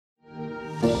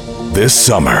This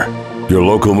summer, your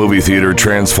local movie theater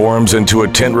transforms into a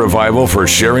tent revival for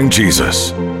sharing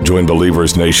Jesus. Join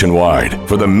believers nationwide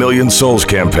for the Million Souls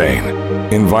campaign,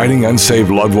 inviting unsaved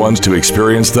loved ones to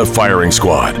experience The Firing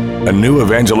Squad, a new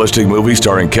evangelistic movie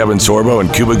starring Kevin Sorbo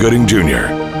and Cuba Gooding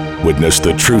Jr. Witness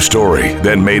the true story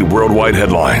that made worldwide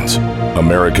headlines.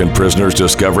 American prisoners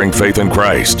discovering faith in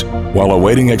Christ while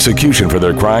awaiting execution for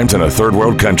their crimes in a third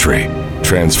world country,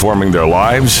 transforming their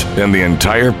lives and the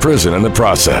entire prison in the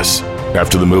process.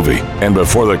 After the movie and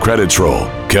before the credits roll,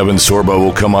 Kevin Sorbo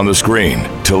will come on the screen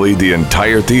to lead the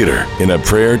entire theater in a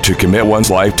prayer to commit one's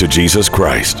life to Jesus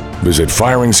Christ. Visit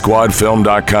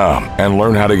FiringSquadFilm.com and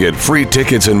learn how to get free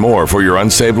tickets and more for your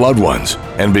unsaved loved ones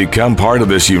and become part of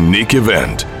this unique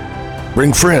event.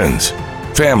 Bring friends,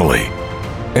 family,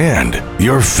 and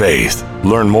your faith.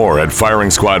 Learn more at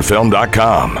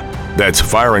FiringSquadFilm.com. That's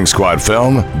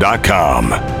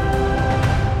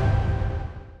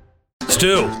FiringSquadFilm.com.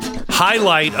 Stu,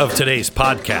 highlight of today's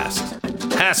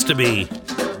podcast has to be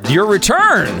your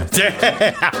return.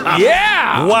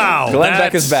 Yeah. Wow. Glenn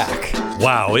Beck is back.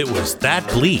 Wow, it was that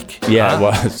bleak. Yeah, It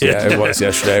was. Yeah, it was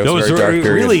yesterday. It was a very dark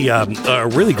period. Really, a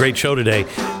really great show today.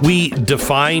 We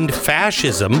defined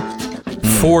fascism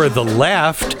for the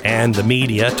left and the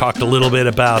media. Talked a little bit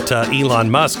about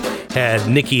Elon Musk. Had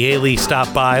Nikki Haley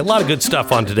stop by. A lot of good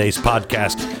stuff on today's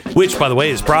podcast, which, by the way,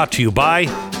 is brought to you by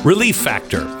Relief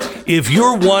Factor. If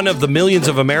you're one of the millions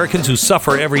of Americans who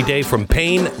suffer every day from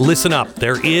pain, listen up.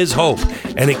 There is hope,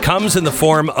 and it comes in the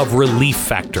form of Relief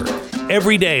Factor.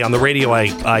 Every day on the radio,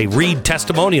 I read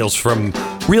testimonials from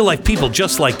real-life people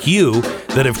just like you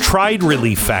that have tried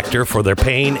Relief Factor for their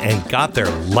pain and got their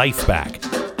life back.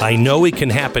 I know it can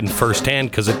happen firsthand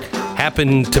because it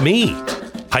happened to me.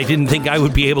 I didn't think I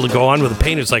would be able to go on with the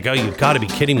pain. It's like, oh, you've got to be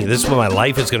kidding me. This is what my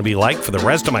life is going to be like for the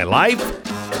rest of my life?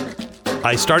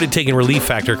 I started taking Relief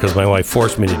Factor because my wife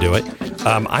forced me to do it.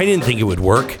 I didn't think it would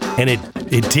work, and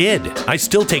it did. I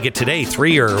still take it today,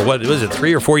 3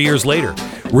 or 4 years later.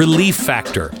 Relief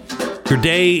Factor. Your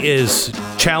day is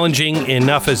challenging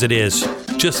enough as it is.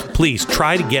 Just please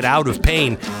try to get out of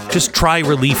pain. Just try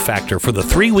Relief Factor for the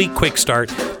 3-week quick start,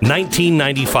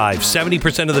 $19.95.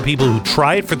 70% of the people who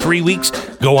try it for 3 weeks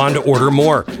go on to order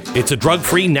more. It's a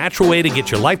drug-free, natural way to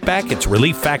get your life back. It's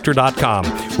ReliefFactor.com.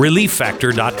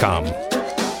 ReliefFactor.com.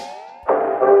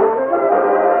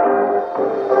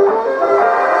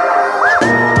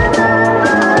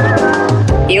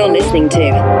 You're listening to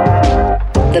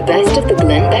the best of the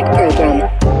Glenn Beck program.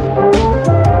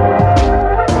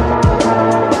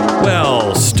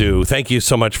 Well, Stu, thank you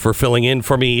so much for filling in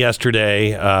for me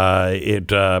yesterday. I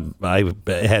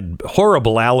had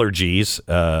horrible allergies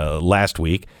last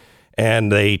week,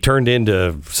 and they turned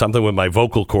into something with my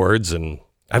vocal cords, and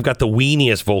I've got the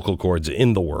weeniest vocal cords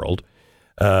in the world,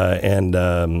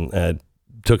 and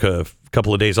took a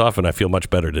couple of days off, and I feel much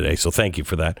better today, so thank you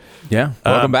for that. Yeah,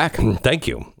 welcome back. Thank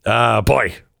you.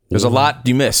 Boy. There's a lot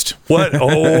you missed. What?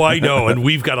 Oh, I know. And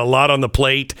we've got a lot on the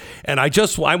plate. And I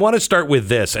want to start with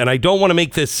this. And I don't want to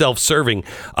make this self-serving.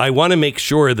 I want to make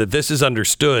sure that this is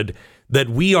understood, that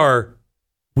we are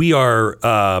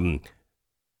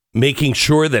making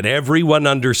sure that everyone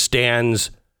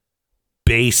understands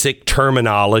basic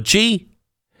terminology,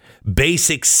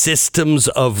 basic systems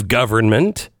of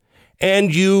government,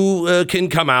 and you can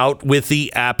come out with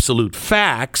the absolute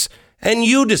facts, and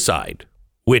you decide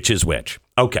which is which.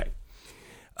 Okay.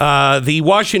 The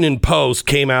Washington Post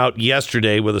came out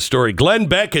yesterday with a story. Glenn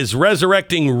Beck is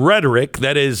resurrecting rhetoric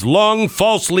that has long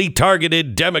falsely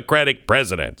targeted Democratic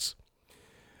presidents.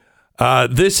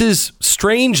 This is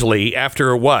strangely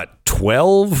after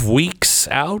 12 weeks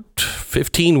out,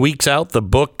 15 weeks out, the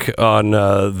book on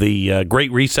the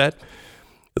Great Reset.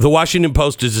 The Washington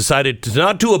Post has decided to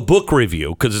not do a book review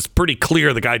because it's pretty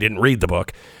clear the guy didn't read the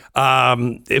book.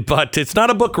 But it's not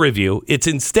a book review. It's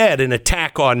instead an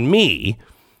attack on me,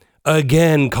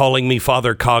 again calling me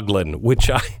Father Coughlin,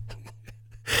 which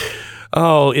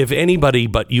if anybody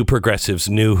but you progressives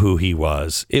knew who he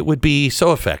was, it would be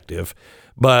so effective.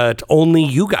 But only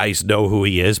you guys know who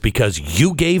he is because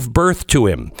you gave birth to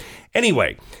him.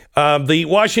 Anyway, the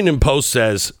Washington Post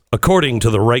says, according to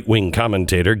the right-wing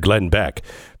commentator Glenn Beck,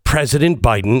 President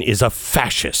Biden is a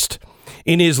fascist.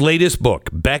 In his latest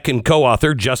book, Beck and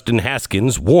co-author Justin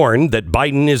Haskins warned that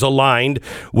Biden is aligned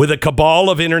with a cabal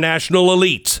of international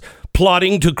elites,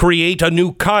 plotting to create a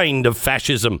new kind of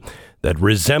fascism that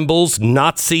resembles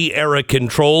Nazi-era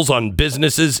controls on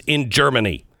businesses in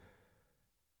Germany.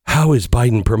 How is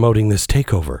Biden promoting this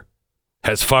takeover?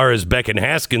 As far as Beck and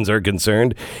Haskins are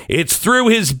concerned, it's through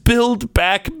his Build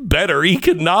Back Better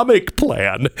economic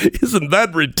plan. Isn't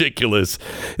that ridiculous?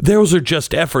 Those are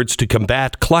just efforts to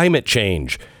combat climate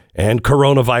change. and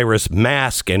coronavirus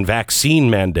mask and vaccine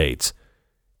mandates.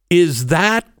 Is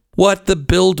that what the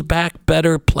Build Back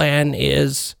Better plan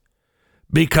is?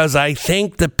 Because I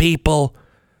think the people,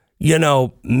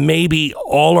 maybe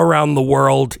all around the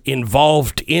world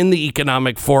involved in the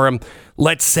economic forum,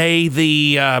 let's say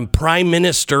the prime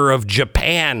minister of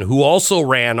Japan, who also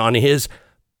ran on his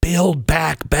Build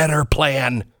Back Better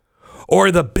plan,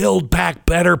 or the Build Back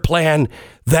Better plan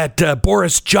that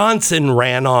Boris Johnson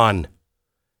ran on.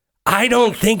 I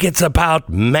don't think it's about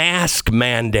mask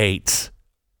mandates,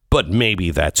 but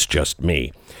maybe that's just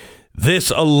me.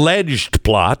 This alleged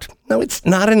plot, no, it's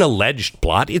not an alleged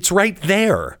plot. It's right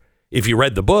there. If you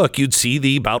read the book, you'd see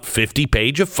the about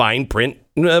 50-page of fine print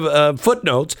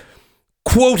footnotes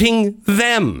quoting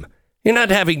them. You're not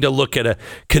having to look at a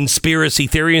conspiracy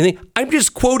theory or anything. I'm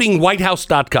just quoting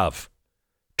whitehouse.gov,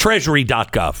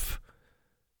 treasury.gov,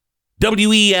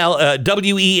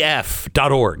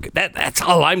 WEF.org. That's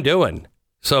all I'm doing.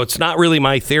 So it's not really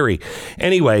my theory.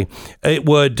 Anyway, it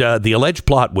would the alleged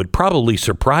plot would probably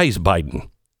surprise Biden.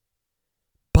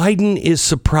 Biden is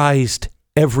surprised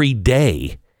every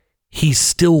day. He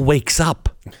still wakes up.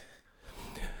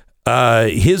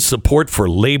 His support for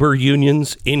labor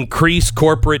unions, increased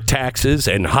corporate taxes,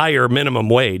 and higher minimum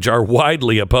wage are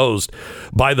widely opposed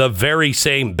by the very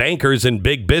same bankers and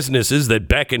big businesses that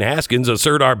Beck and Haskins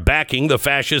assert are backing the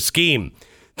fascist scheme.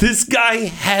 This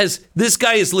guy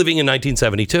is living in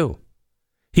 1972.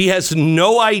 He has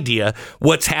no idea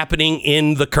what's happening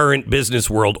in the current business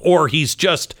world, or he's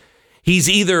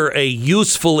either a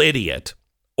useful idiot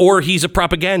or he's a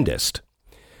propagandist.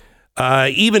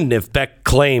 Even if Beck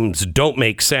claims don't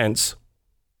make sense,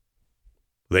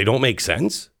 they don't make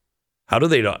sense? How do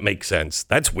they not make sense?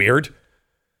 That's weird.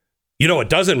 It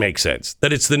doesn't make sense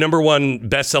that it's the number one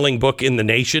best-selling book in the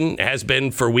nation, has been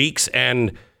for weeks,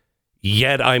 and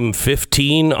yet I'm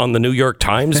 15 on the New York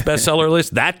Times bestseller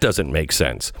list. That doesn't make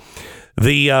sense.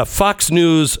 The Fox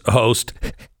News host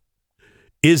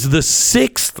is the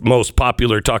 6th most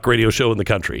popular talk radio show in the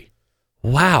country.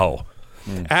 Wow.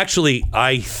 Actually,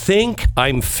 I think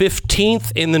I'm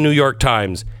 15th in the New York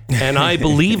Times, and I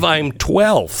believe I'm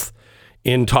 12th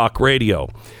in talk radio.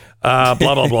 Blah,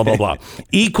 blah, blah, blah, blah.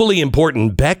 Equally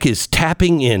important, Beck is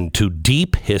tapping into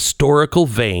deep historical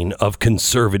vein of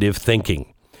conservative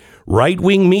thinking.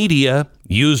 Right-wing media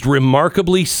used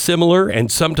remarkably similar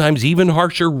and sometimes even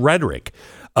harsher rhetoric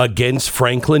against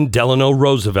Franklin Delano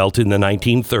Roosevelt in the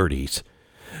 1930s.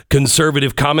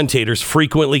 Conservative commentators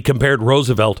frequently compared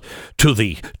Roosevelt to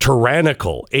the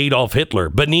tyrannical Adolf Hitler,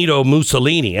 Benito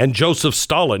Mussolini, and Joseph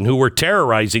Stalin, who were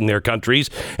terrorizing their countries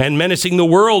and menacing the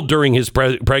world during his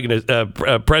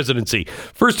presidency.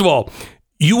 First of all,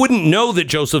 you wouldn't know that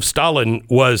Joseph Stalin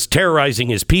was terrorizing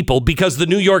his people because the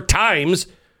New York Times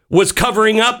was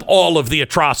covering up all of the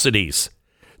atrocities.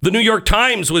 The New York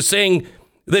Times was saying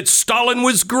that Stalin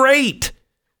was great.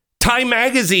 Time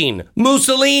magazine,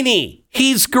 Mussolini,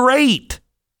 he's great.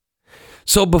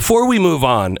 So before we move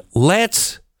on,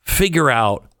 let's figure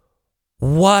out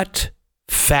what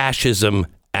fascism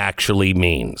actually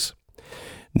means.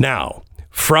 Now,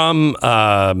 from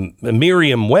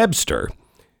Merriam-Webster,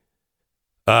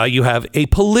 you have a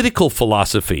political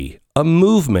philosophy, a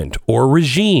movement or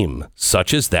regime,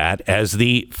 such as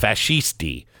the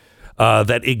fascisti,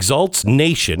 that exalts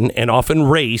nation and often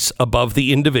race above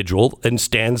the individual and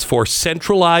stands for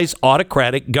centralized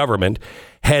autocratic government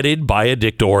headed by a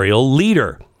dictatorial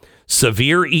leader,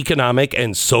 severe economic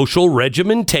and social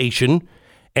regimentation,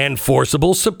 and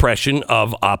forcible suppression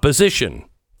of opposition.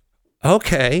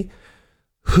 Okay,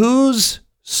 who's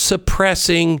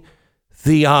suppressing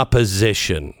the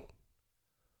opposition?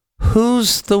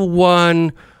 Who's the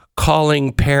one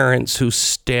calling parents who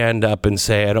stand up and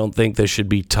say, I don't think this should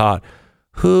be taught?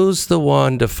 Who's the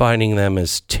one defining them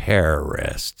as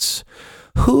terrorists?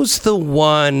 Who's the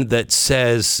one that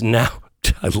says, now,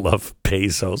 I love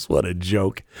Bezos, what a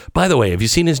joke. By the way, have you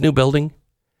seen his new building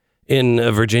in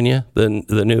Virginia? The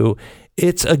new,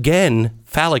 it's again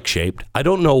phallic shaped. I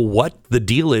don't know what the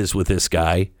deal is with this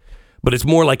guy, but it's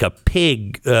more like a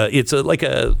pig.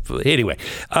 Anyway.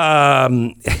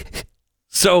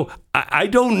 So I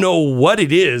don't know what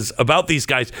it is about these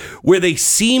guys where they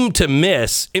seem to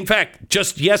miss. In fact,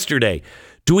 just yesterday,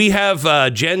 do we have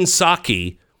Jen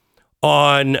Psaki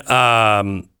on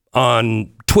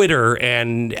Twitter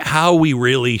and how we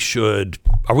really should?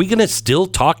 Are we going to still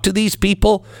talk to these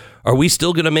people? Are we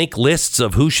still going to make lists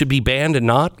of who should be banned and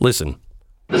not? Listen.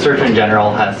 The Surgeon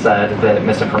General has said that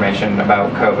misinformation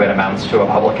about COVID amounts to a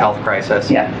public health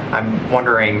crisis. Yeah. I'm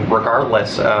wondering,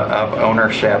 regardless of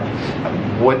ownership,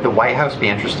 would the White House be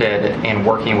interested in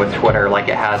working with Twitter like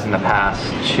it has in the past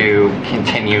to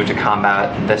continue to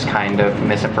combat this kind of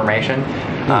misinformation?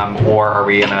 Or are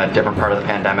we in a different part of the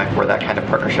pandemic where that kind of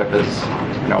partnership is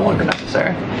no longer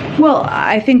necessary? Well,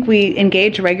 I think we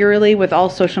engage regularly with all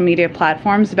social media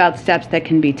platforms about steps that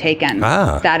can be taken.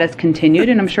 That has continued,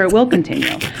 and I'm sure it will continue.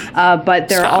 But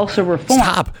there are also reforms.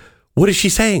 Stop. What is she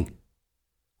saying?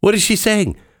 What is she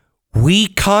saying? We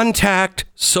contact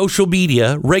social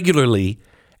media regularly,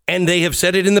 and they have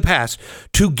said it in the past,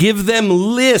 to give them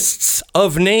lists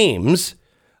of names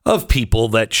of people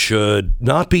that should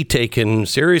not be taken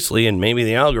seriously, and maybe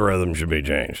the algorithm should be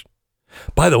changed.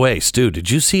 By the way, Stu,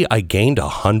 did you see I gained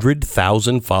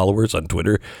 100,000 followers on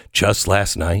Twitter just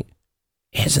last night?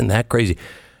 Isn't that crazy?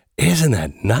 Isn't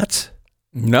that nuts?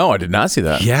 No, I did not see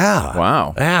that. Yeah.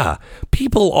 Wow. Yeah.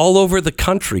 People all over the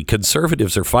country,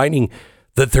 conservatives, are finding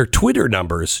that their Twitter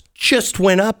numbers just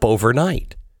went up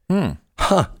overnight.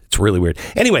 It's really weird.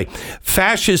 Anyway,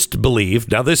 fascists believe,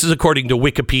 now this is according to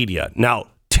Wikipedia. Now,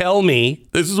 tell me,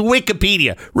 this is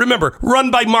Wikipedia. Remember,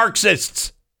 run by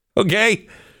Marxists. Okay?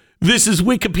 This is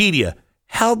Wikipedia.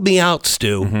 Help me out,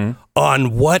 Stu,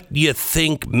 on what you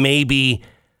think maybe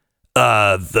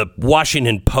the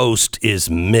Washington Post is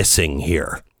missing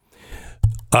here.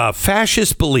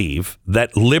 Fascists believe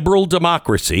that liberal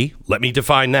democracy, let me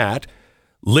define that,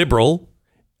 liberal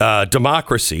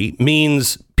democracy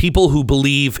means people who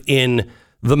believe in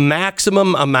the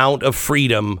maximum amount of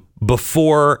freedom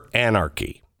before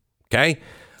anarchy. Okay?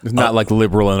 It's not like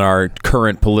liberal in our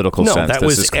current political sense. No, that this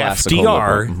was is classical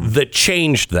FDR liberal. that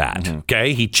changed that.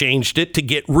 Okay? He changed it to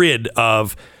get rid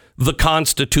of the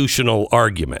constitutional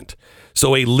argument.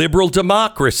 So a liberal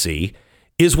democracy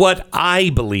is what I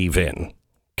believe in.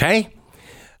 Okay?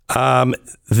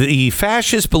 The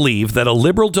fascists believe that a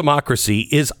liberal democracy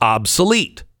is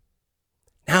obsolete.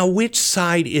 Now, which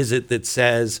side is it that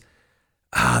says,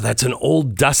 that's an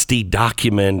old dusty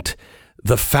document,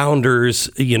 the founders,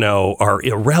 are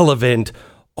irrelevant,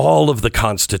 all of the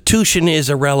Constitution is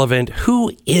irrelevant?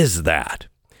 Who is that?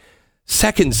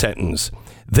 Second sentence,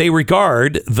 they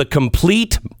regard the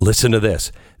complete, listen to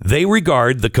this, they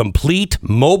regard the complete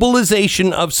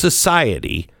mobilization of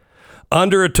society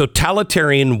under a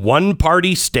totalitarian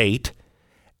one-party state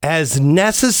as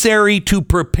necessary to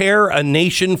prepare a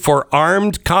nation for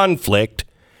armed conflict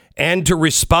and to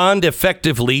respond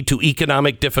effectively to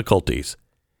economic difficulties.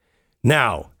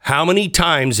 Now, how many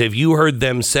times have you heard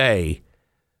them say,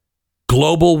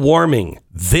 global warming,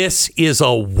 this is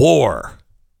a war?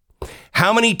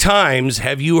 How many times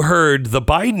have you heard the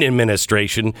Biden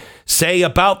administration say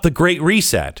about the Great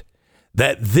Reset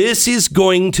that this is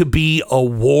going to be a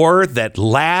war that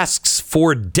lasts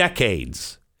for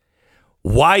decades?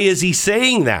 Why is he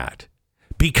saying that?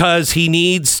 Because he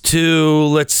needs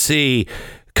to,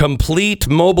 complete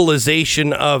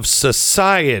mobilization of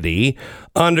society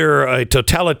under a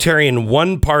totalitarian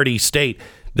one-party state.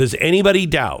 Does anybody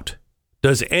doubt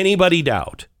that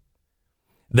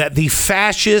the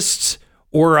fascists,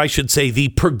 or I should say the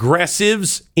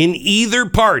progressives in either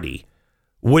party,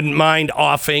 wouldn't mind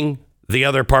offing the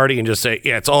other party and just say,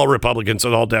 yeah, it's all Republicans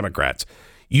and all Democrats?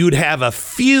 You'd have a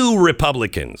few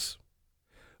Republicans,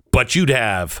 but you'd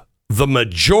have the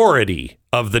majority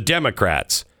of the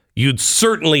Democrats. You'd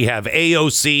certainly have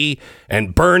AOC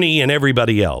and Bernie and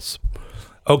everybody else.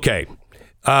 Okay.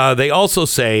 They also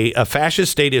say a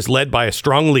fascist state is led by a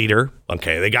strong leader.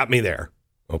 Okay, they got me there.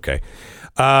 Okay.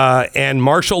 And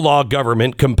martial law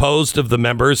government composed of the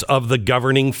members of the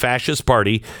governing fascist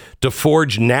party to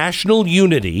forge national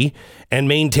unity and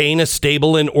maintain a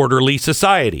stable and orderly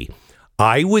society.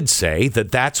 I would say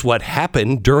that that's what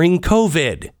happened during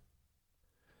COVID.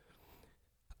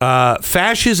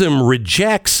 Fascism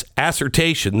rejects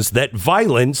assertions that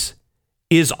violence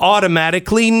is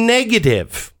automatically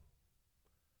negative.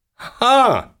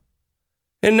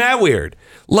 Isn't that weird?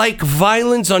 Like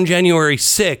violence on January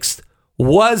 6th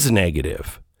was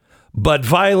negative, but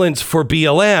violence for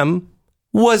BLM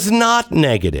was not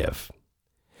negative.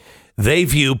 They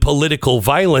view political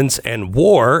violence and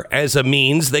war as a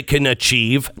means that can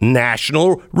achieve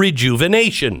national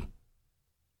rejuvenation.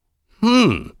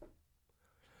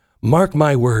 Mark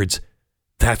my words,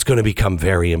 that's going to become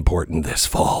very important this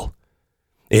fall.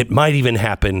 It might even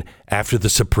happen after the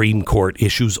Supreme Court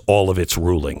issues all of its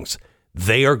rulings.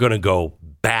 They are going to go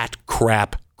bat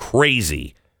crap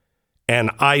crazy.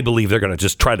 And I believe they're going to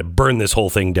just try to burn this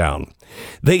whole thing down.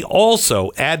 They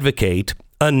also advocate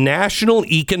a national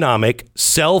economic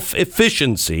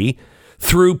self-efficiency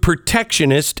through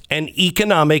protectionist and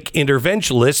economic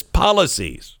interventionist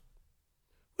policies.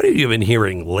 What have you been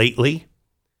hearing lately?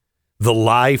 The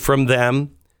lie from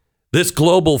them. This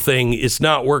global thing is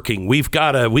not working. We've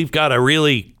got to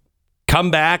really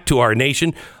come back to our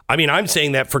nation. I mean, I'm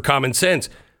saying that for common sense.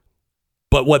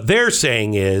 But what they're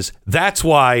saying is that's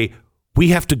why we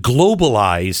have to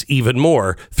globalize even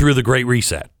more through the Great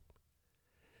Reset.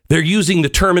 They're using the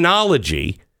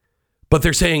terminology, but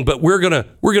they're saying, but we're gonna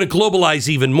globalize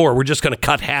even more. We're just gonna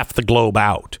cut half the globe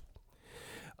out.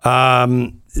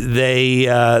 The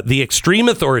extreme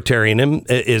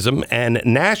authoritarianism and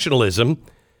nationalism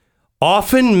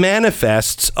often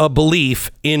manifests a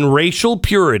belief in racial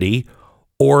purity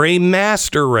or a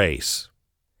master race.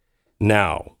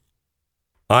 Now,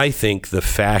 I think the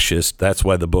fascist, that's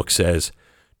why the book says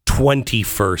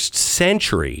 21st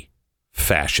century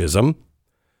fascism,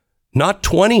 not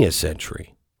 20th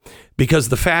century, because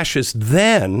the fascists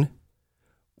then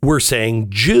were saying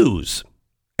Jews.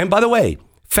 And by the way,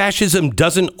 fascism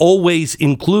doesn't always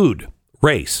include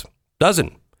race,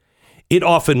 doesn't. It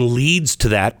often leads to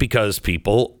that because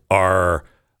people are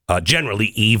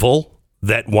generally evil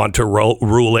that want to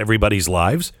rule everybody's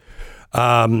lives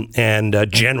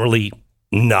and generally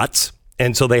nuts.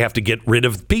 And so they have to get rid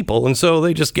of people. And so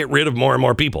they just get rid of more and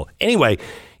more people. Anyway,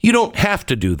 you don't have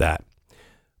to do that.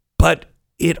 But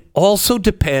it also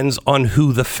depends on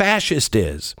who the fascist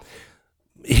is.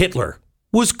 Hitler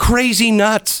was crazy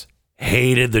nuts,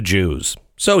 hated the Jews.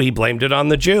 So he blamed it on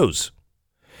the Jews.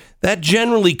 That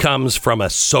generally comes from a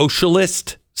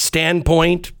socialist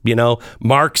standpoint. You know,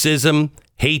 Marxism,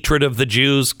 hatred of the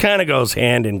Jews kind of goes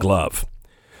hand in glove.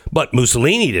 But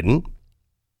Mussolini didn't.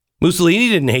 Mussolini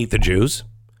didn't hate the Jews.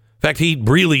 In fact, he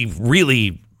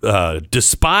really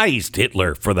despised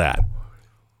Hitler for that.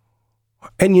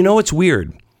 And you know what's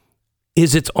weird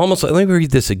is it's almost like, let me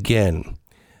read this again.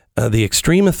 The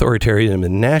extreme authoritarianism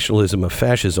and nationalism of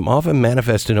fascism often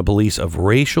manifest in a belief of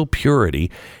racial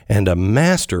purity and a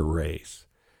master race.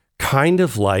 Kind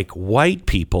of like white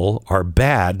people are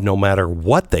bad no matter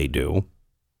what they do,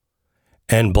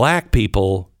 and black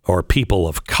people or people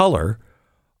of color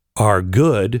are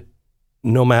good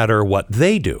no matter what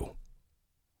they do.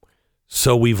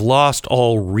 So we've lost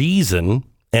all reason,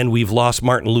 and we've lost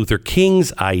Martin Luther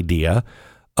King's idea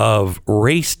of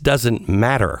race doesn't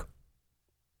matter.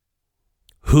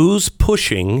 Who's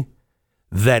pushing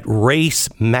that race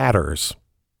matters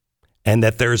and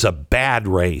that there's a bad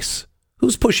race?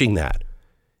 Who's pushing that?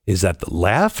 Is that the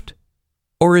left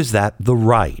or is that the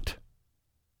right?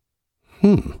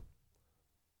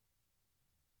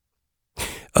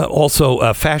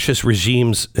 Also, fascist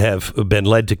regimes have been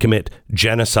led to commit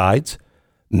genocides,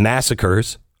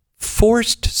 massacres,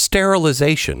 forced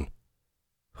sterilization.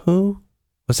 Who?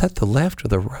 Was that the left or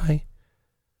the right?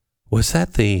 Was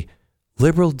that the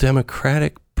liberal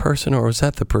democratic person or was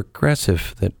that the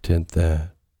progressive that did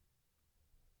that?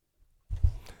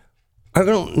 I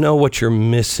don't know what you're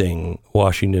missing,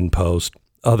 Washington Post,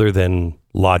 other than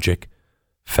logic,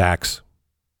 facts,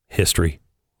 history.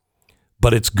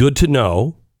 But it's good to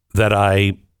know that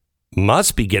I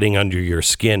must be getting under your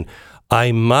skin.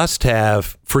 I must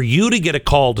have, for you to get a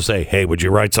call to say, hey, would you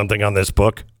write something on this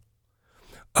book?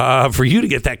 For you to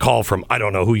get that call from, I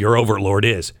don't know who your overlord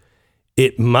is,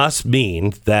 it must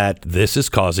mean that this is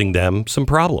causing them some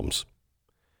problems.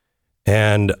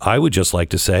 And I would just like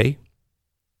to say,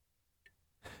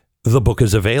 the book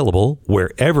is available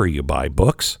wherever you buy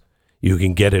books. You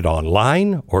can get it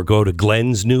online or go to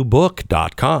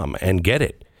glensnewbook.com and get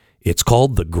it. It's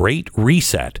called The Great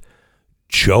Reset,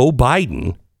 Joe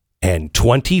Biden and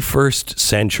 21st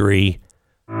Century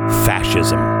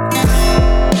Fascism.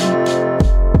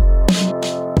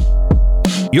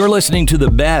 You're listening to the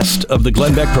best of the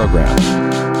Glenn Beck program.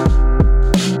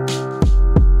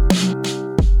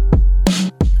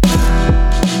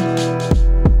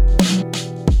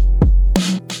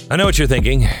 I know what you're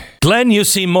thinking. Glenn, you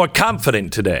seem more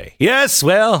confident today. Yes,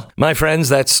 well, my friends,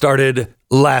 that started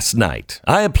last night.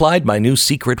 I applied my new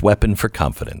secret weapon for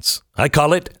confidence. I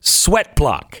call it Sweat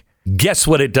Block. Guess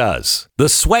what it does? The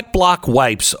Sweat Block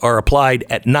wipes are applied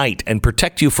at night and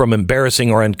protect you from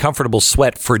embarrassing or uncomfortable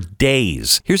sweat for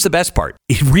days. Here's the best part.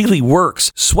 It really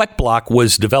works. Sweat Block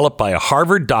was developed by a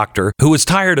Harvard doctor who was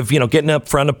tired of, getting up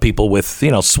front of people with,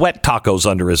 sweat tacos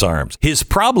under his arms. His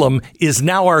problem is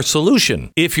now our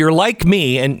solution. If you're like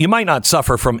me, and you might not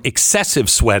suffer from excessive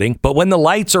sweating, but when the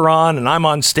lights are on and I'm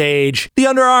on stage, the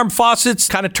underarm faucets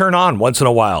kind of turn on once in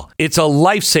a while. It's a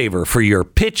lifesaver for your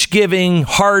pitch giving,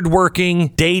 hard hardworking,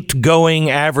 date-going,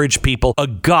 average people, a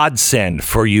godsend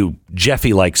for you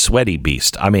Jeffy-like sweaty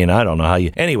beast. I mean, I don't know how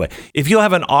you... Anyway, if you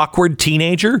have an awkward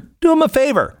teenager, do them a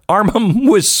favor. Arm them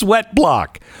with Sweat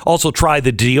Block. Also, try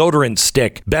the deodorant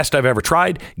stick. Best I've ever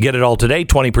tried. Get it all today.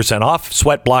 20% off.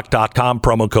 Sweatblock.com.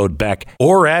 Promo code Beck.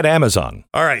 Or at Amazon.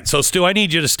 All right. So, Stu, I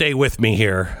need you to stay with me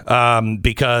here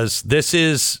because this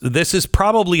is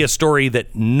probably a story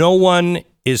that no one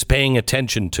is paying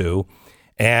attention to.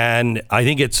 And I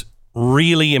think it's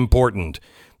really important.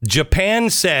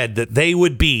 Japan said that they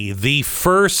would be the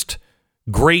first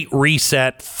Great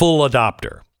Reset full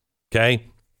adopter. Okay.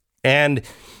 And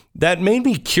that made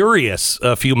me curious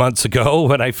a few months ago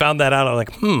when I found that out. I'm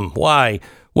like, why?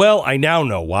 Well, I now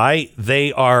know why.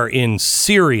 They are in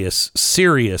serious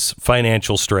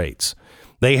financial straits.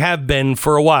 They have been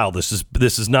for a while. This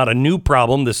is not a new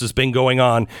problem. This has been going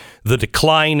on, the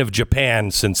decline of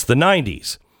Japan since the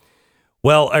 90s.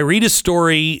 Well, I read a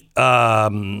story,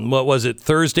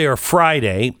 Thursday or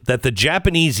Friday, that the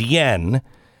Japanese yen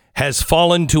has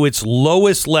fallen to its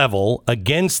lowest level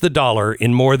against the dollar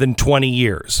in more than 20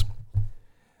 years.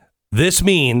 This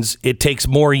means it takes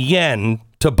more yen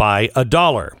to buy a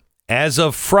dollar. As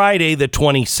of Friday, the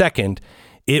 22nd,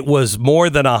 it was more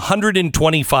than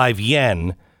 125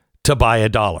 yen to buy a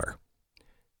dollar.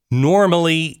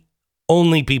 Normally,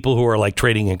 only people who are like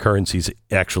trading in currencies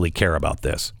actually care about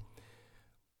this.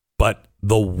 But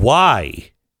the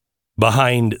why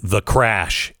behind the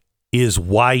crash is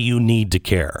why you need to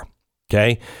care,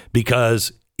 okay?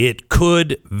 Because it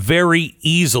could very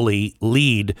easily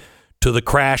lead to the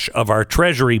crash of our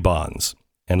treasury bonds.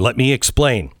 And let me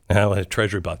explain how a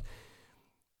treasury bond.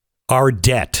 Our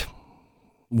debt.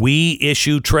 We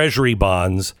issue treasury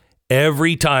bonds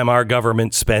every time our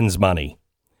government spends money.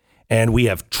 And we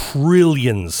have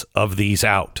trillions of these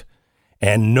out.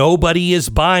 And nobody is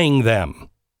buying them.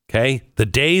 Okay, the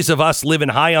days of us living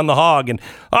high on the hog and,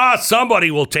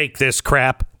 somebody will take this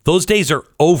crap. Those days are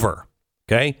over.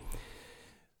 Okay,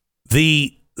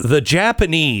 the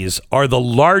Japanese are the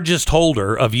largest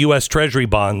holder of U.S. Treasury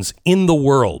bonds in the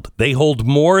world. They hold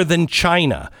more than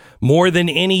China, more than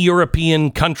any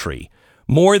European country,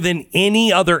 more than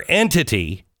any other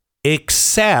entity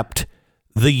except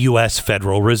the U.S.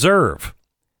 Federal Reserve.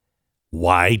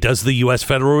 Why does the U.S.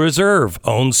 Federal Reserve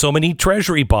own so many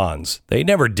treasury bonds? They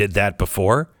never did that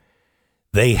before.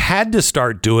 They had to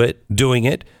start doing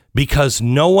it because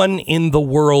no one in the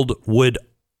world would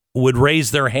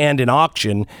raise their hand in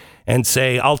auction and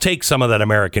say, I'll take some of that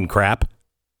American crap.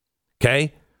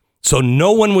 Okay? So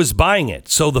no one was buying it.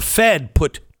 So the Fed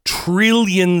put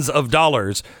trillions of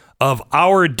dollars of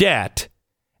our debt,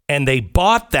 and they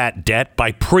bought that debt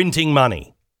by printing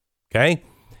money. Okay?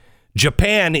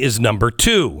 Japan is number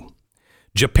 2.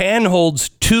 Japan holds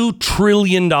 $2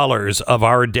 trillion of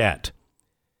our debt.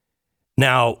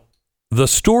 Now, the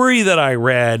story that I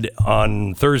read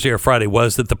on Thursday or Friday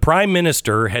was that the prime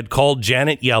minister had called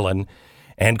Janet Yellen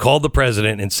and called the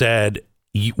president and said,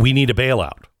 we need a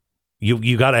bailout.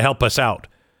 You got to help us out.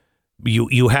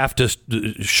 You have to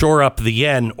shore up the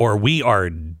yen or we are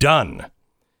done.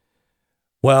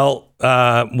 Well,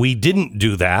 we didn't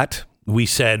do that. We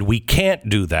said we can't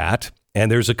do that,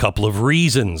 and there's a couple of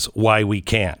reasons why we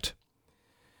can't.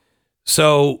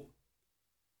 So,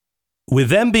 with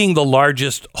them being the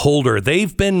largest holder, they're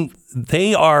playing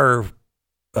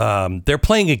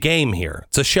a game here.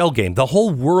 It's a shell game. The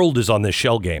whole world is on this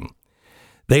shell game.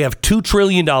 They have $2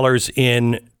 trillion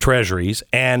in treasuries,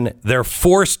 and they're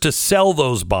forced to sell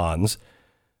those bonds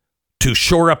to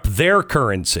shore up their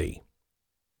currency.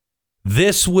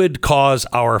 This would cause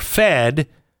our Fed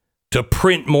to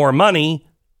print more money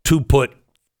to put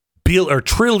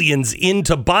trillions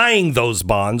into buying those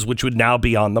bonds, which would now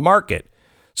be on the market.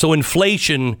 So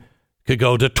inflation could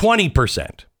go to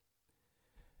 20%.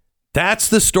 That's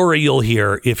the story you'll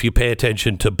hear if you pay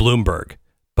attention to Bloomberg.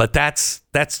 But that's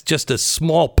just a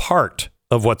small part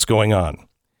of what's going on.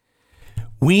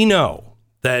 We know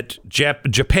that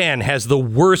Japan has the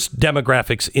worst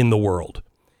demographics in the world.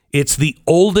 It's the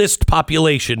oldest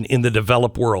population in the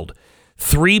developed world.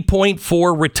 3.4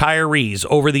 retirees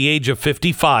over the age of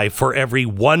 55 for every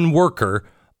one worker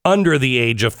under the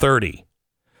age of 30.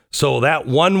 So that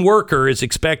one worker is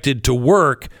expected to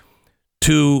work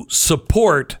to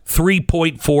support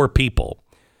 3.4 people.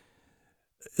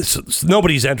 So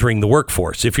nobody's entering the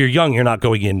workforce. If you're young, you're not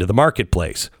going into the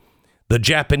marketplace. The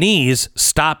Japanese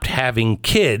stopped having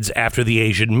kids after the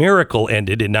Asian miracle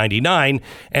ended in 99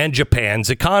 and Japan's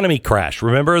economy crashed.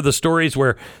 Remember the stories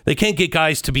where they can't get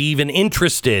guys to be even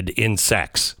interested in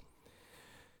sex?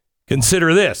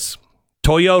 Consider this.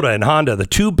 Toyota and Honda, the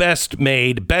two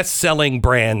best-selling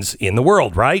brands in the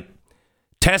world, right?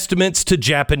 Testaments to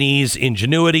Japanese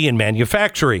ingenuity in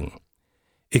manufacturing.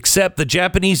 Except the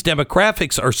Japanese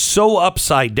demographics are so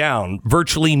upside down,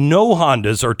 virtually no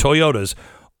Hondas or Toyotas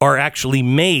are actually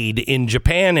made in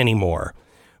Japan anymore.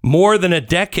 More than a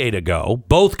decade ago,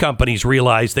 both companies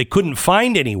realized they couldn't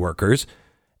find any workers,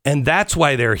 and that's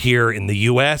why they're here in the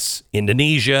U.S.,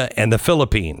 Indonesia, and the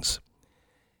Philippines.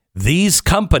 These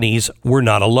companies were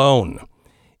not alone.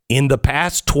 In the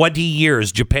past 20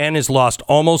 years, Japan has lost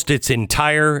almost its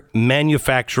entire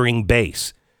manufacturing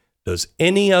base. Does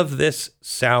any of this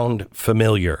sound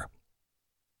familiar?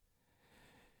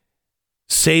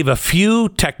 Save a few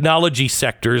technology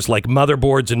sectors like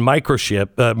motherboards and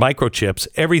microchips,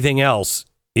 everything else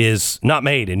is not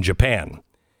made in Japan.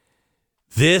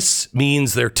 This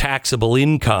means their taxable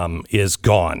income is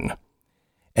gone.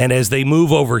 And as they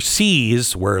move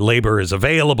overseas, where labor is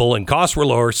available and costs were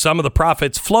lower, some of the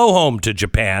profits flow home to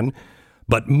Japan,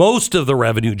 but most of the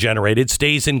revenue generated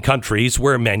stays in countries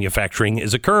where manufacturing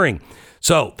is occurring.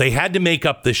 So they had to make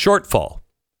up the shortfall.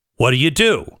 What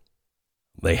do?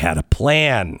 They had a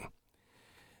plan.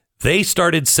 They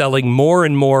started selling more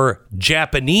and more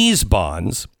Japanese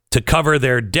bonds to cover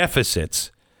their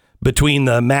deficits between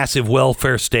the massive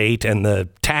welfare state and the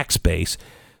tax base.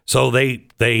 So they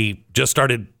just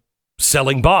started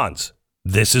selling bonds.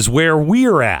 This is where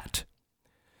we're at.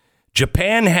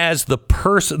 Japan has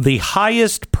the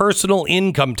highest personal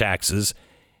income taxes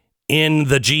in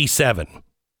the G7.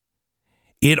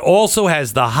 It also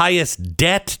has the highest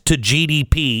debt to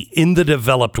GDP in the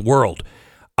developed world.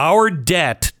 Our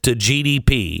debt to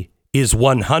GDP is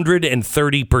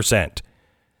 130%.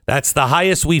 That's the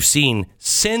highest we've seen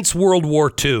since World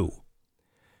War II.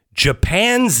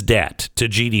 Japan's debt to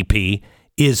GDP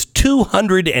is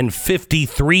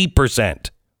 253%.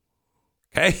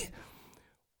 Okay?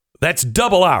 That's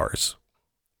double ours.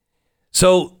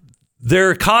 So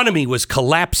their economy was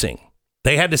collapsing.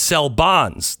 They had to sell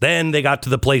bonds. Then they got to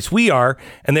the place we are,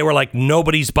 and they were like,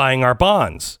 nobody's buying our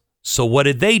bonds. So what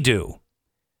did they do?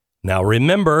 Now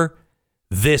remember,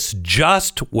 this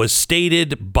just was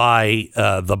stated by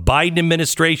the Biden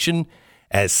administration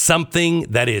as something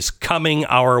that is coming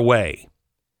our way.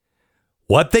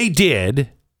 What they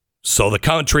did, so the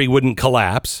country wouldn't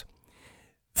collapse,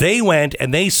 they went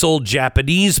and they sold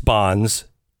Japanese bonds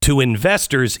to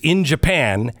investors in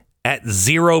Japan at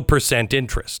 0%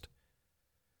 interest.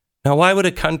 Now, why would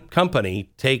a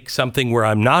company take something where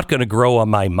I'm not going to grow on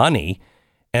my money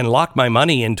and lock my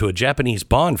money into a Japanese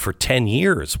bond for 10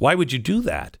 years? Why would you do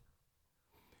that?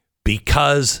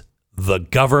 Because the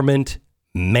government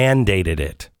mandated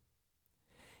it.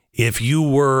 If you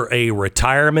were a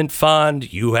retirement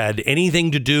fund, you had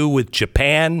anything to do with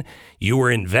Japan, you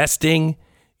were investing,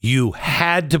 you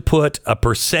had to put a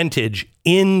percentage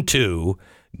into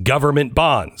government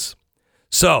bonds.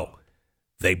 So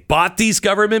they bought these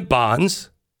government bonds,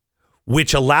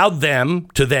 which allowed them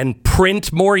to then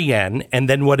print more yen. And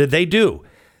then what did they do?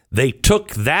 They took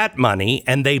that money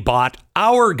and they bought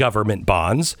our government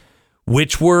bonds,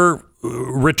 which were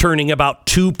returning about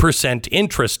 2%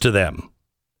 interest to them.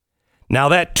 Now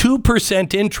that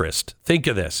 2% interest, think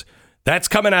of this, that's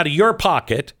coming out of your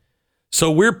pocket.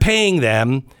 So we're paying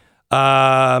them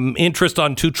interest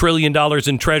on $2 trillion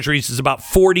in treasuries is about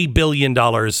 $40 billion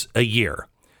a year.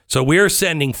 So we're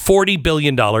sending $40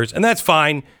 billion, and that's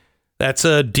fine. That's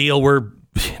a deal where,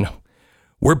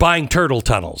 we're buying turtle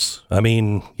tunnels. I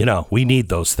mean, we need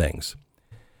those things.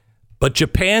 But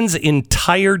Japan's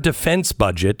entire defense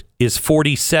budget is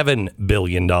 $47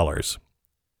 billion.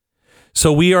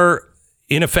 So we are,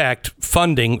 in effect,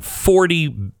 funding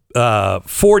 40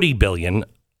 billion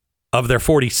of their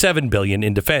 $47 billion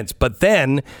in defense. But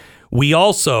then we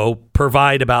also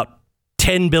provide about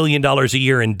 $10 billion a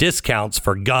year in discounts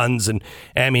for guns and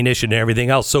ammunition and everything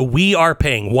else. So we are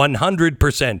paying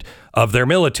 100% of their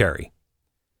military.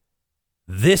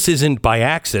 This isn't by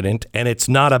accident, and it's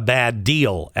not a bad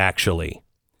deal, actually.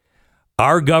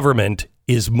 Our government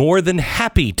is more than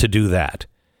happy to do that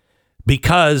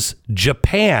because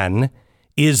Japan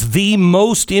is the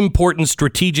most important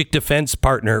strategic defense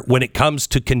partner when it comes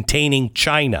to containing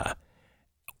China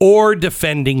or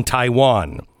defending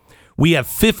Taiwan. We have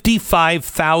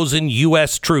 55,000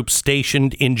 U.S. troops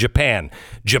stationed in Japan.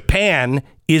 Japan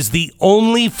is the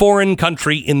only foreign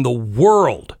country in the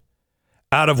world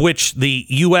out of which the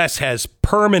U.S. has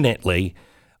permanently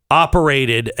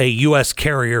operated a U.S.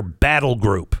 carrier battle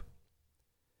group.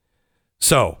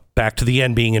 So, back to the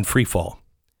yen being in free fall.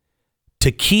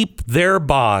 To keep their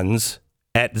bonds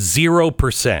at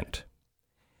 0%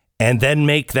 and then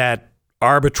make that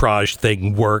arbitrage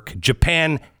thing work,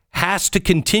 Japan has to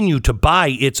continue to buy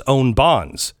its own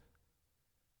bonds.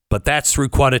 but that's through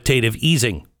quantitative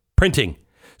easing, printing.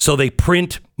 So they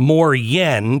print more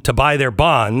yen to buy their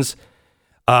bonds.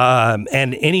 And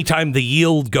anytime the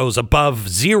yield goes above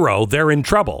zero, they're in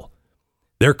trouble.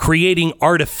 They're creating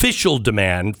artificial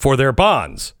demand for their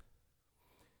bonds.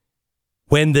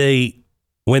 When the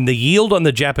yield on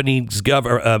the Japanese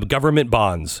government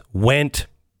bonds went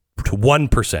to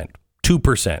 1%,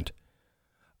 2%,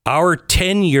 our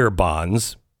 10-year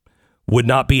bonds would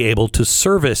not be able to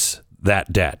service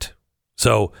that debt.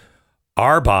 So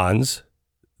our bonds,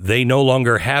 they no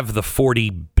longer have the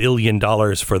 $40 billion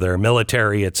for their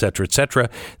military, et cetera, et cetera.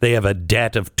 They have a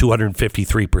debt of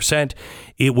 253%.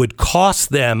 It would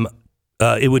cost them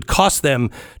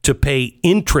to pay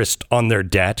interest on their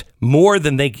debt more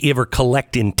than they ever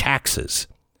collect in taxes.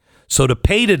 So to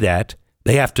pay the debt,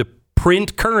 they have to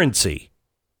print currency,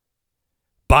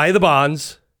 buy the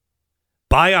bonds,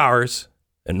 buy ours,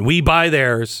 and we buy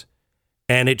theirs.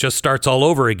 And it just starts all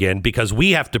over again because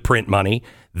we have to print money.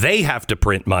 They have to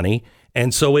print money.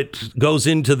 And so it goes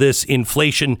into this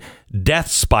inflation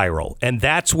death spiral. And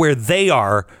that's where they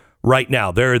are right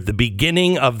now. They're at the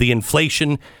beginning of the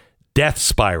inflation death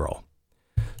spiral.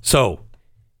 So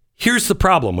here's the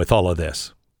problem with all of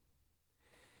this.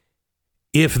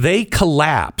 If they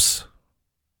collapse,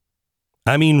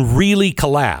 I mean really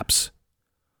collapse,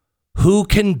 who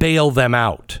can bail them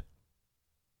out?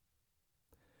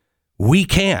 We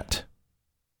can't.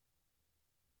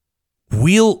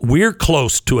 We're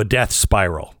close to a death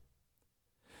spiral.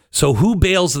 So who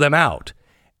bails them out?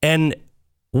 And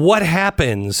what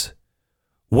happens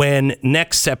when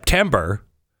next September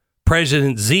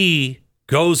President Xi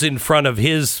goes in front of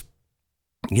his,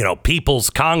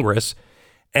 People's Congress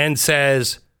and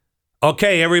says,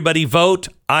 okay, everybody vote.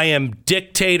 I am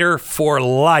dictator for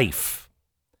life.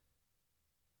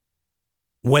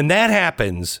 When that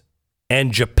happens,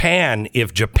 and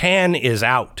if Japan is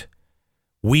out,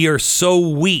 we are so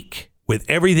weak with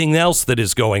everything else that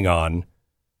is going on.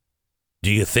 Do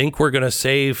you think we're going to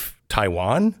save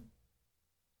Taiwan?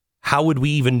 How would we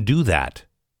even do that?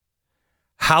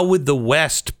 How would the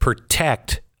West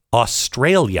protect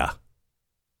Australia?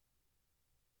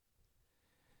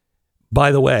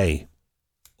 By the way,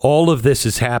 all of this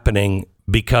is happening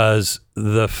because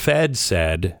the Fed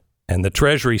said, and the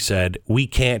Treasury said, we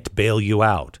can't bail you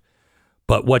out.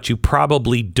 But what you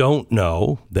probably don't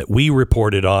know that we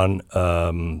reported on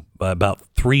about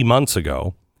 3 months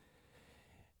ago,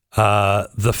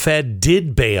 the Fed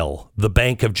did bail the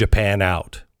Bank of Japan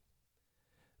out.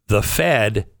 The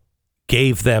Fed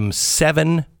gave them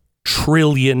 $7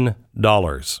 trillion.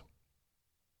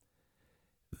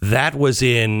 That was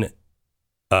in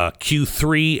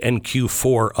Q3 and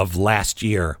Q4 of last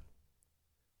year.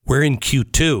 We're in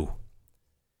Q2.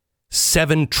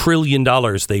 $7 trillion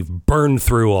they've burned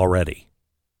through already.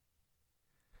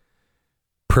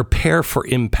 Prepare for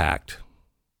impact.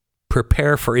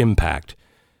 Prepare for impact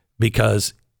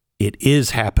because it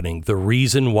is happening. The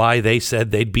reason why they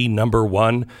said they'd be number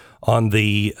one on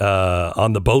the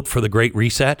boat for the Great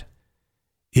Reset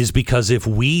is because if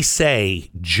we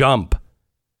say jump,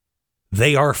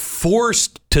 they are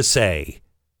forced to say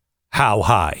how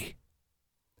high.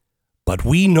 But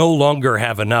we no longer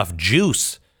have enough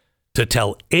juice to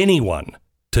tell anyone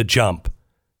to jump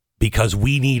because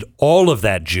we need all of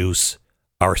that juice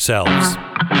ourselves.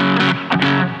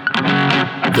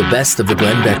 The best of the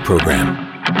Glenn Beck program.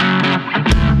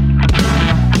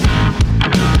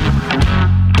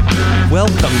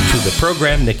 Welcome to the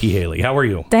program, Nikki Haley. How are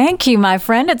you? Thank you, my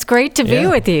friend. It's great to be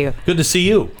with you. Good to see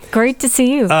you. Great to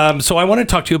see you. So I want to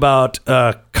talk to you about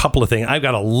a couple of things. I've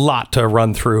got a lot to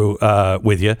run through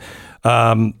with you.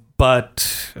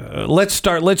 But let's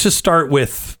just start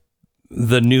with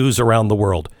the news around the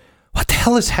world. What the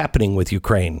hell is happening with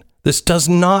Ukraine? This does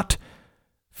not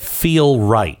feel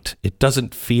right. It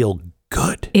doesn't feel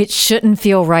good. It shouldn't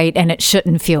feel right, and it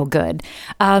shouldn't feel good.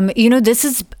 This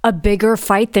is a bigger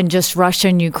fight than just Russia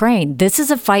and Ukraine. This is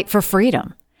a fight for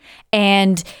freedom.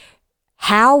 And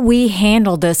how we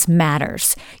handle this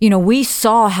matters. We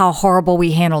saw how horrible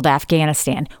we handled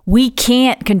Afghanistan. We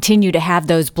can't continue to have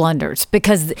those blunders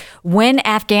because when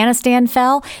Afghanistan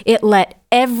fell, it let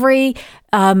every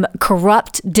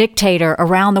corrupt dictator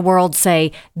around the world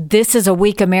say, this is a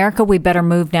weak America. We better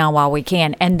move now while we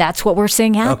can. And that's what we're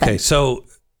seeing happen. Okay, so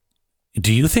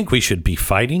do you think we should be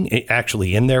fighting,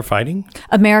 actually in there fighting?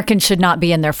 Americans should not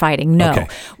be in there fighting, no. Okay.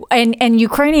 And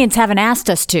Ukrainians haven't asked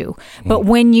us to. But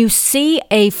when you see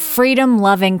a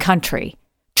freedom-loving country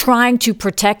trying to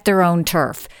protect their own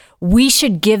turf, we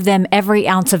should give them every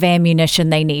ounce of ammunition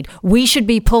they need. We should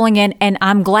be pulling in, and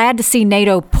I'm glad to see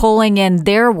NATO pulling in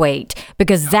their weight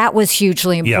because that was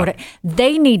hugely important. Yeah.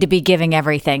 They need to be giving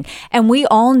everything. And we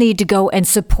all need to go and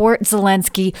support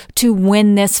Zelensky to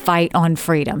win this fight on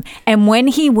freedom. And when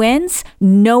he wins,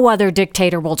 no other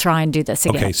dictator will try and do this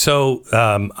again. Okay, so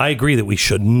I agree that we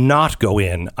should not go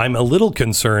in. I'm a little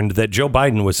concerned that Joe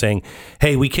Biden was saying,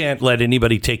 hey, we can't let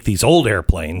anybody take these old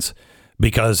airplanes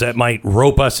because that might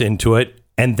rope us into it.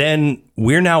 And then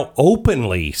we're now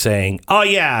openly saying, oh,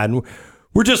 yeah, and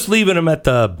we're just leaving them at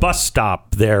the bus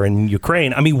stop there in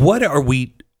Ukraine. I mean, what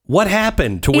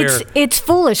happened to where... It's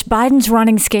foolish. Biden's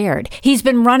running scared. He's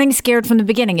been running scared from the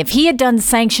beginning. If he had done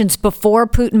sanctions before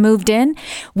Putin moved in,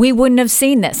 we wouldn't have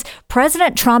seen this.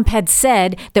 President Trump had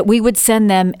said that we would send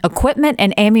them equipment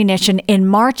and ammunition in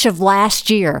March of last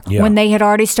year when they had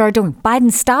already started doing.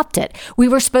 Biden stopped it. We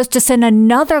were supposed to send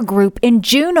another group in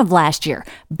June of last year.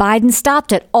 Biden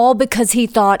stopped it, all because he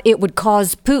thought it would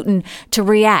cause Putin to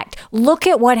react. Look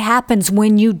at what happens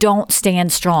when you don't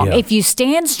stand strong. Yeah. If you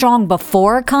stand strong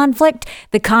before a conflict,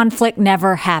 the conflict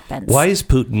never happens. Why does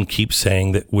Putin keep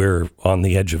saying that we're on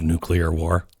the edge of nuclear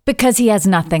war? Because he has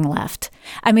nothing left.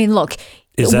 I mean, look.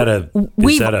 So does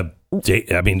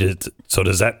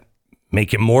that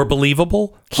make him more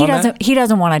believable? He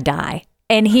doesn't want to die.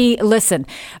 And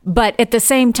but at the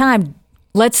same time,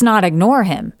 let's not ignore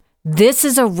him. This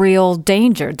is a real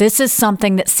danger. This is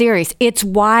something that's serious. It's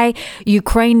why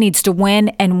Ukraine needs to win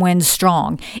and win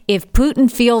strong. If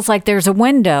Putin feels like there's a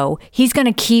window, he's going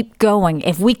to keep going.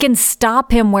 If we can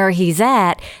stop him where he's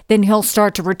at, then he'll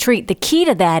start to retreat. The key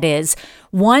to that is,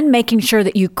 one, making sure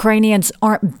that Ukrainians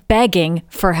aren't begging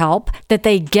for help, that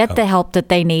they get the help that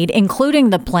they need, including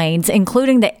the planes,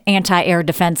 including the anti-air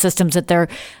defense systems that they're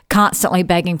constantly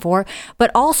begging for,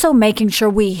 but also making sure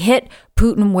we hit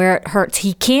Putin where it hurts.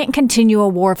 He can't continue a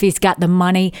war if he's got the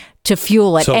money to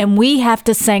fuel it. And we have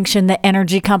to sanction the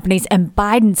energy companies, and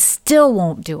Biden still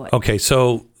won't do it. Okay,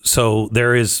 so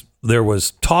there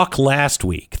was talk last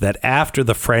week that after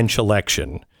the French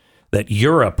election, that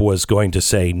Europe was going to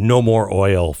say no more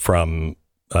oil from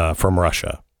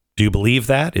Russia. Do you believe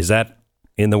that? Is that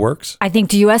in the works? I think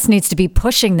the U.S. needs to be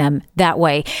pushing them that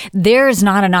way. There is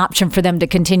not an option for them to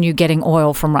continue getting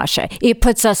oil from Russia. It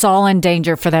puts us all in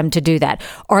danger for them to do that.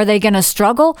 Are they going to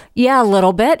struggle? Yeah, a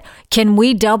little bit. Can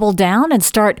we double down and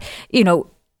start,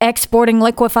 exporting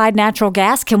liquefied natural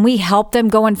gas? Can we help them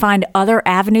go and find other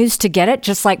avenues to get it,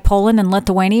 just like Poland and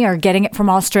Lithuania are getting it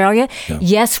from Australia? Yeah.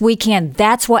 Yes, we can.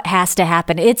 That's what has to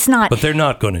happen. It's not. But they're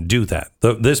not going to do that.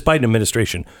 This Biden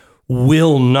administration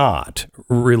will not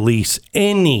release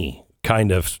any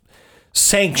kind of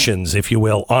sanctions, if you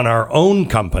will, on our own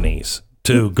companies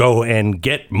to go and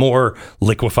get more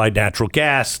liquefied natural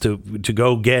gas, to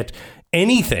go get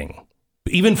anything.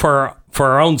 Even for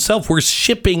our own self, we're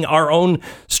shipping our own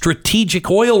strategic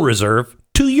oil reserve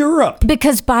to Europe.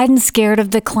 Because Biden's scared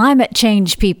of the climate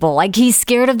change people. Like, he's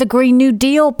scared of the Green New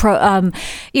Deal,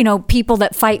 people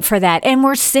that fight for that. And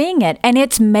we're seeing it. And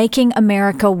it's making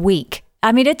America weak.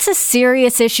 I mean, it's a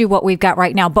serious issue what we've got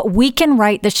right now, but we can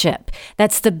right the ship.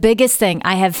 That's the biggest thing.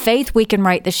 I have faith we can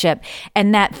right the ship.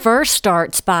 And that first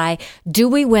starts by, do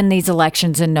we win these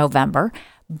elections in November?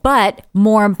 But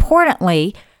more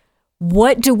importantly,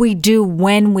 what do we do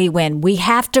when we win? We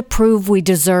have to prove we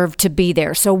deserve to be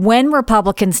there. So when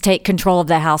Republicans take control of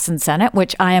the House and Senate,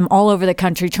 which I am all over the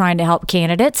country trying to help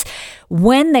candidates,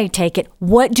 when they take it,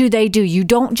 what do? You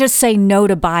don't just say no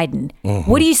to Biden. Mm-hmm.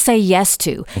 What do you say yes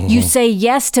to? Mm-hmm. You say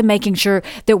yes to making sure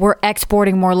that we're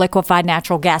exporting more liquefied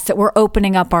natural gas, that we're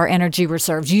opening up our energy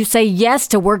reserves. You say yes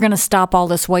to we're going to stop all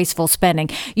this wasteful spending.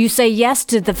 You say yes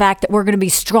to the fact that we're going to be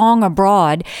strong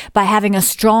abroad by having a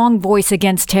strong voice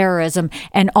against terrorism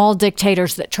and all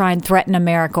dictators that try and threaten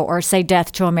America or say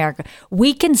death to America.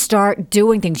 We can start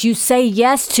doing things. You say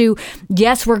yes to,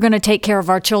 yes, we're going to take care of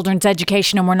our children's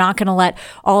education and we're not going to let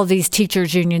all of these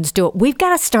teachers unions do it. We've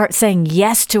got to start saying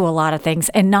yes to a lot of things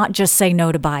and not just say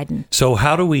no to Biden. So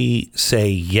how do we say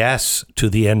yes to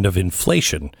the end of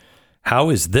inflation? How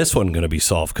is this one going to be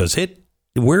solved? Because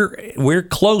we're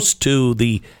close to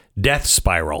the death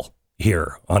spiral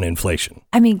here on inflation.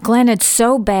 I mean, Glenn, it's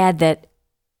so bad that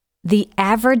the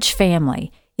average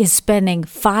family is spending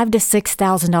 $5,000 to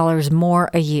 $6,000 more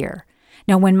a year.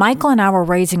 Now, when Michael and I were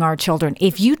raising our children,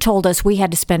 if you told us we had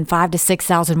to spend $5,000 to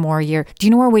 $6,000 more a year, do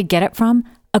you know where we'd get it from?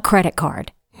 A credit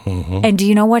card. Mm-hmm. And do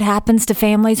you know what happens to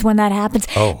families when that happens?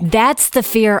 Oh. That's the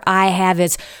fear I have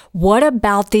is, what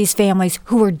about these families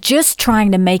who are just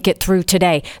trying to make it through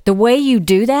today? The way you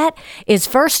do that is,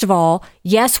 first of all,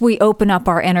 yes, we open up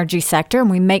our energy sector and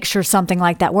we make sure something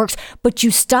like that works, but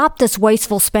you stop this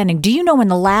wasteful spending. Do you know in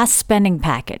the last spending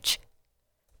package,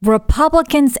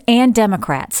 Republicans and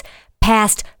Democrats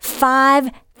passed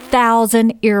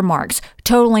 5,000 earmarks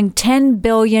totaling $10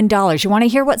 billion. You want to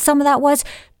hear what some of that was?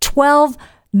 $12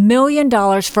 million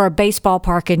for a baseball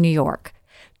park in New York.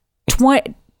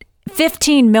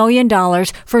 $15 million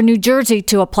for New Jersey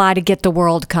to apply to get the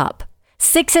World Cup.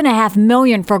 $6.5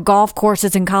 million for golf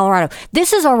courses in Colorado.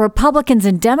 This is our Republicans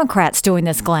and Democrats doing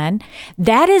this, Glenn.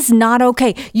 That is not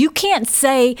okay. You can't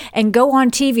say and go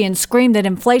on TV and scream that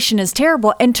inflation is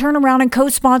terrible and turn around and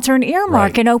co-sponsor an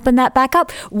earmark and open that back up.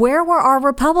 Where were our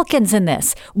Republicans in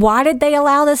this? Why did they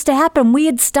allow this to happen? We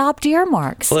had stopped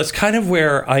earmarks. Well, it's kind of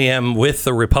where I am with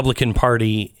the Republican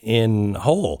Party in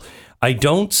whole. I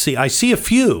see a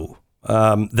few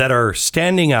that are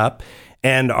standing up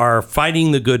and are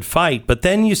fighting the good fight. But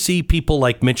then you see people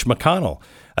like Mitch McConnell.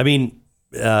 I mean,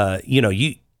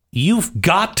 you've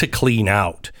got to clean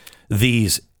out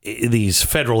these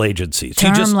federal agencies.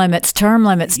 Term limits.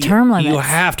 You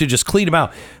have to just clean them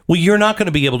out. Well, you're not going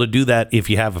to be able to do that if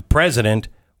you have a president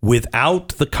without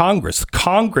the Congress.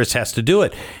 Congress has to do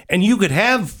it. And you could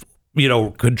have,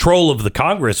 control of the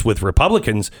Congress with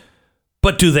Republicans,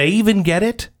 but do they even get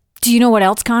it? Do you know what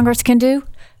else Congress can do?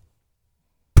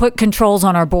 Put controls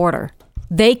on our border.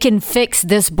 They can fix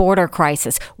this border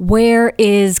crisis. Where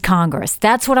is Congress?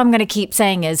 That's what I'm going to keep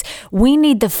saying is we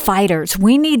need the fighters.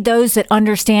 We need those that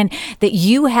understand that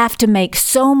you have to make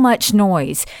so much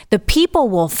noise. The people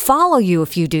will follow you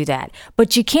if you do that.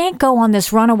 But you can't go on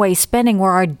this runaway spending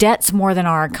where our debt's more than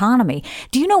our economy.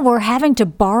 Do you know we're having to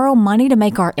borrow money to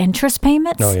make our interest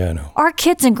payments? Oh, yeah, I know. Our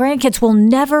kids and grandkids will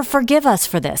never forgive us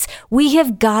for this. We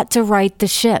have got to right the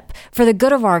ship for the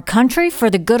good of our country, for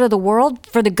the good of the world,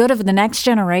 for the good of the next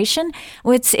generation.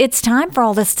 It's time for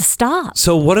all this to stop.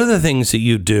 So what are the things that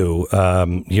you do?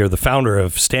 You're the founder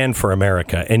of Stand for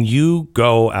America, and you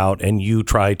go out and you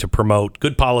try to promote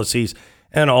good policies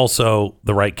and also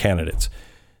the right candidates.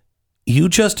 You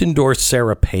just endorsed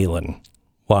Sarah Palin.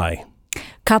 Why?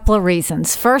 Couple of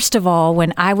reasons. First of all,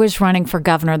 when I was running for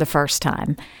governor the first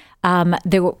time,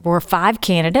 there were 5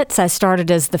 candidates. I started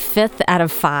as the 5th out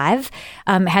of 5,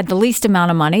 had the least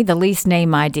amount of money, the least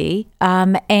name ID,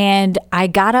 and I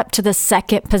got up to the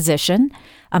 2nd position.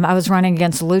 I was running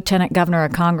against a lieutenant governor, a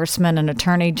congressman, an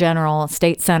attorney general, a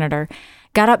state senator.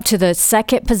 Got up to the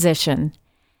 2nd position,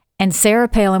 and Sarah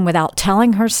Palin, without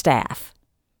telling her staff,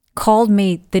 called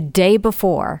me the day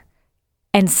before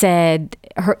and said,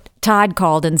 Todd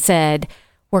called and said,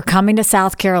 "We're coming to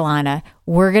South Carolina.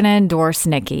 We're going to endorse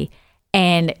Nikki."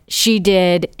 And she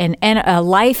did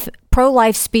a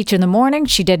pro-life speech in the morning.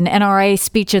 She did an NRA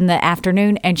speech in the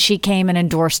afternoon, and she came and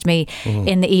endorsed me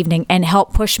in the evening and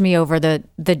helped push me over the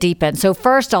deep end. So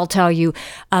first, I'll tell you,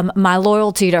 my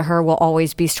loyalty to her will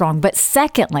always be strong. But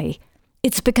secondly,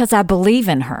 it's because I believe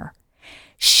in her.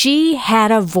 She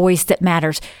had a voice that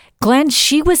matters. Glenn,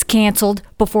 she was canceled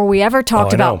before we ever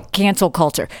talked about cancel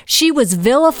culture. She was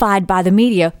vilified by the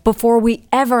media before we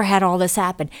ever had all this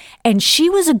happen. And she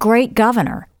was a great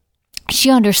governor. She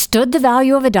understood the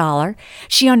value of $1.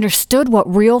 She understood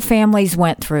what real families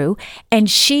went through. And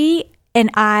she and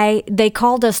they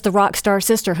called us the rock star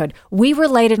sisterhood. We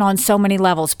related on so many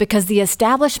levels because the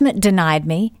establishment denied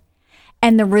me.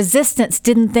 And the resistance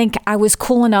didn't think I was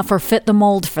cool enough or fit the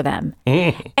mold for them.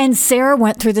 And Sarah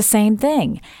went through the same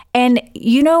thing. And,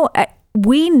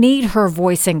 we need her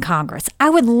voice in Congress. I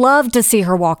would love to see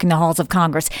her walking the halls of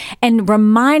Congress and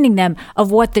reminding them of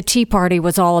what the Tea Party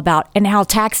was all about and how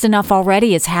Taxed Enough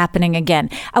Already is happening again.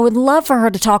 I would love for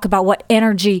her to talk about what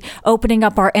opening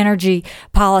up our energy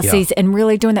policies and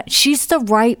really doing that. She's the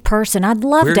right person. I'd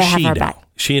love to have her back.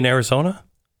 Is she in Arizona?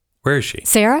 Where is she?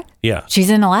 Sarah? Yeah. She's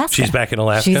in Alaska. She's back in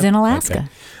Alaska? She's in Alaska.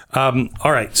 Okay.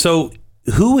 All right. So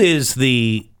who's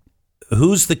the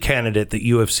candidate that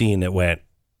you have seen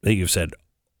that you've said,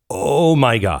 oh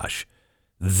my gosh,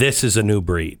 this is a new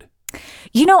breed?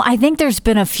 I think there's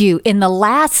been a few. In the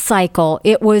last cycle,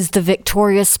 it was the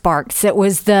Victoria Sparks. It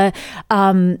was the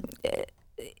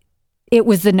It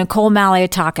was the Nicole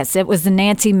Maliotakis. It was the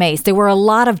Nancy Mace. There were a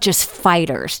lot of just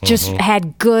fighters, just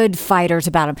had good fighters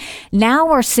about them. Now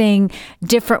we're seeing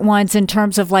different ones in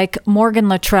terms of like Morgan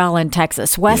Luttrell in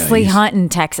Texas, Wesley Hunt in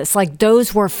Texas. Like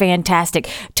those were fantastic.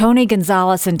 Tony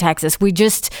Gonzalez in Texas. We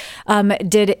just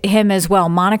did him as well.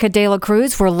 Monica De La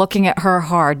Cruz, we're looking at her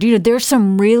hard. You know, there's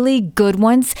some really good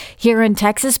ones here in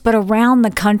Texas, but around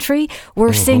the country,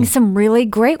 we're seeing some really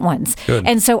great ones. Good.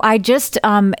 And so I just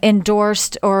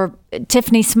endorsed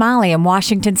Tiffany Smiley in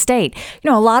Washington State.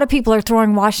 You know, a lot of people are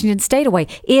throwing Washington State away.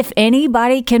 If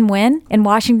anybody can win in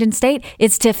Washington State,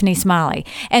 it's Tiffany Smiley.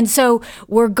 And so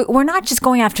we're not just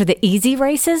going after the easy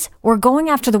races. We're going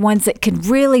after the ones that could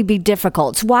really be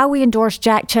difficult. It's why we endorsed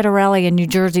Jack Ciattarelli in New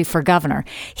Jersey for governor.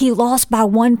 He lost by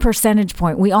 1 percentage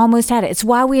point. We almost had it. It's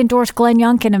why we endorsed Glenn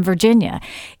Youngkin in Virginia.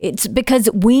 It's because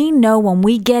we know when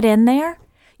we get in there,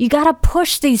 you got to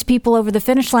push these people over the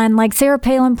finish line like Sarah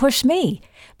Palin pushed me.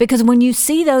 Because when you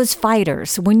see those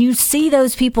fighters, when you see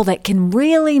those people that can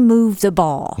really move the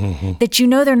ball, that you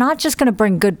know they're not just going to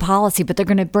bring good policy, but they're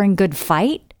going to bring good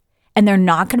fight, and they're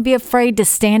not going to be afraid to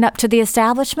stand up to the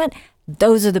establishment,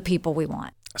 those are the people we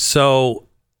want. So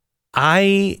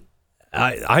I'm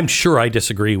sure I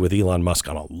disagree with Elon Musk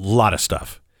on a lot of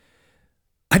stuff.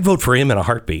 I'd vote for him in a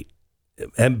heartbeat.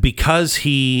 And because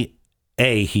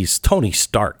he's Tony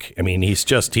Stark. I mean, he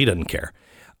doesn't care.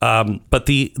 But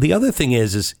the other thing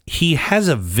is he has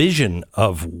a vision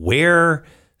of where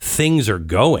things are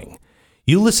going.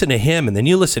 You listen to him and then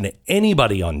you listen to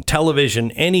anybody on television,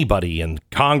 anybody in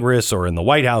Congress or in the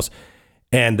White House,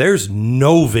 and there's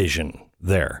no vision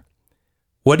there.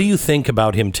 What do you think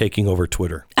about him taking over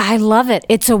Twitter? I love it.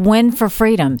 It's a win for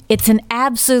freedom. It's an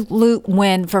absolute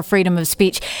win for freedom of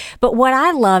speech. But what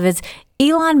I love is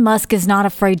Elon Musk is not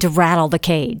afraid to rattle the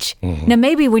cage. Now,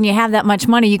 maybe when you have that much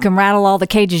money, you can rattle all the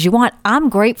cages you want. I'm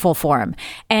grateful for him.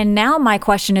 And now my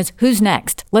question is, who's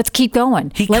next? Let's keep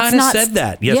going. He kind of said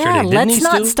that yesterday, yeah, didn't he, let's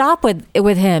not stop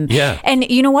with him. Yeah. And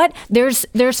you know what? There's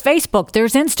Facebook,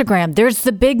 there's Instagram, there's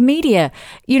the big media,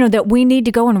 you know, that we need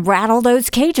to go and rattle those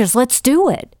cages. Let's do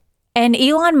it. And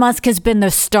Elon Musk has been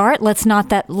the start. Let's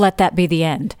not let that be the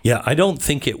end. Yeah, I don't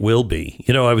think it will be.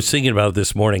 You know, I was thinking about it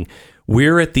this morning.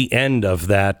 We're at the end of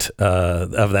that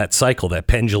cycle, that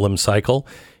pendulum cycle.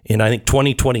 In, I think,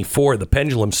 2024, the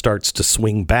pendulum starts to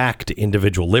swing back to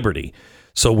individual liberty.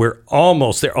 So we're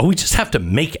almost there. Oh, we just have to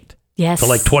make it. Yes. To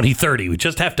like 2030. We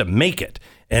just have to make it,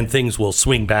 and things will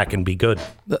swing back and be good.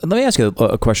 Let me ask you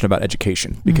a question about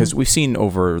education, because we've seen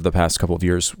over the past couple of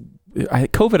years,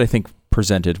 COVID, I think,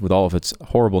 presented with all of its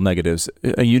horrible negatives,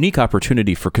 a unique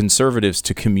opportunity for conservatives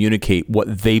to communicate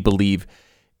what they believe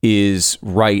is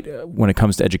right when it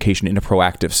comes to education in a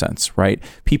proactive sense, right?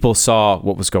 People saw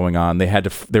what was going on. They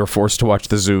were forced to watch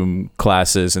the Zoom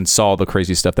classes and saw the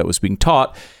crazy stuff that was being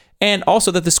taught, and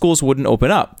also that the schools wouldn't open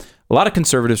up. A lot of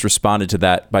conservatives responded to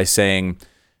that by saying,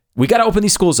 we got to open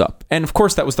these schools up. And of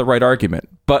course, that was the right argument.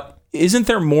 But isn't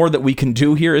there more that we can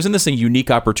do here? Isn't this a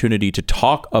unique opportunity to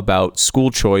talk about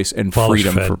school choice and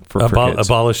freedom for kids?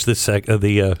 Abolish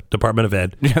the Department of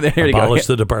Ed. Yeah, there you go. Abolish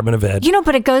the Department of Ed. You know,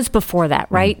 but it goes before that,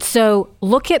 right? So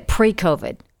look at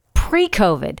pre-COVID.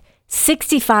 Pre-COVID,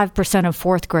 65% of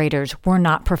fourth graders were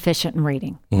not proficient in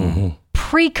reading.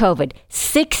 Pre-COVID,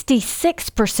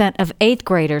 66% of eighth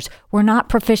graders were not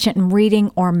proficient in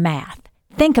reading or math.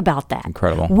 Think about that.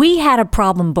 Incredible. We had a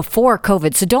problem before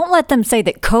COVID, so don't let them say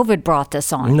that COVID brought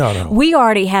this on. No. We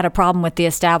already had a problem with the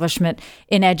establishment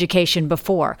in education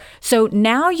before. So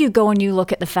now you go and you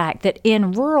look at the fact that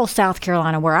in rural South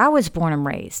Carolina, where I was born and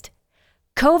raised,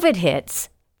 COVID hits.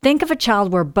 Think of a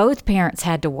child where both parents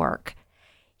had to work.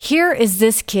 Here is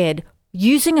this kid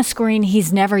using a screen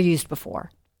he's never used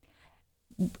before.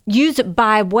 Use it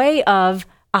by way of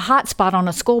a hotspot on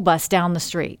a school bus down the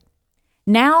street.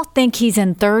 Now think he's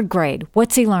in third grade.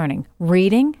 What's he learning?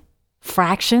 Reading,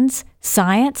 fractions,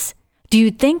 science? Do you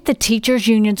think the teachers'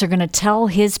 unions are going to tell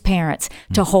his parents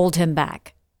to hold him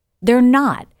back? They're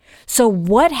not. So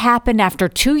what happened after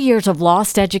 2 years of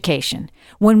lost education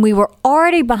when we were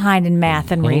already behind in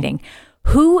math and reading?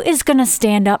 Who is going to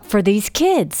stand up for these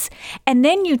kids? And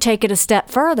then you take it a step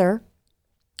further,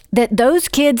 that those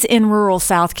kids in rural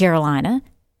South Carolina,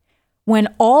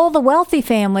 when all the wealthy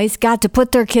families got to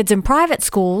put their kids in private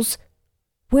schools,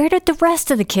 where did the rest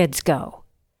of the kids go?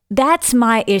 That's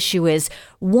my issue is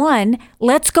One,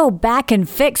 let's go back and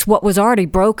fix what was already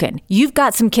broken. You've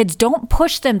got some kids, don't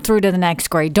push them through to the next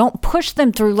grade. Don't push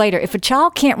them through later. If a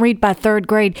child can't read by 3rd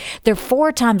grade, they're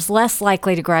 4 times less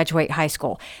likely to graduate high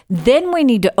school. Then we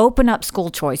need to open up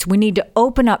school choice. We need to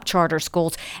open up charter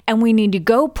schools, and we need to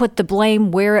go put the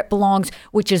blame where it belongs,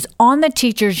 which is on the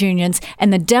teachers' unions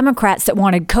and the Democrats that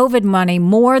wanted COVID money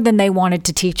more than they wanted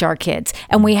to teach our kids.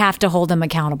 And we have to hold them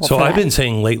accountable for that. So I've been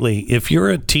saying lately, if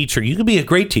you're a teacher, you can be a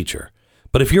great teacher.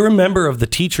 But if you're a member of the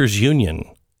teachers union,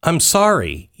 I'm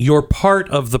sorry, you're part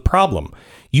of the problem.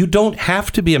 You don't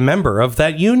have to be a member of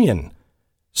that union.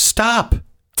 Stop.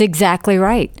 That's exactly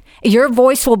right. Your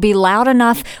voice will be loud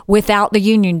enough without the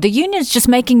union. The union's just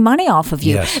making money off of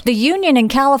you. Yes. The union in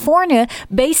California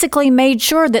basically made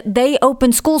sure that they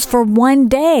opened schools for one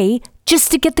day just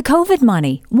to get the COVID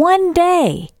money. One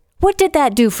day. What did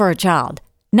that do for a child?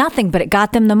 Nothing, but it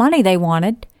got them the money they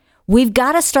wanted. We've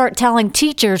got to start telling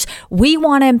teachers, we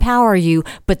want to empower you,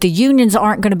 but the unions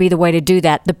aren't going to be the way to do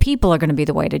that. The people are going to be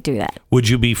the way to do that. Would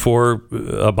you be for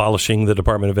abolishing the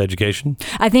Department of Education?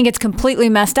 I think it's completely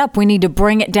messed up. We need to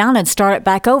bring it down and start it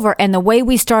back over. And the way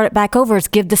we start it back over is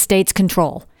give the states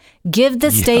control. Give the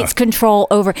states control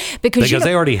over because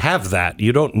they already have that.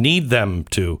 You don't need them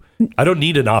to. I don't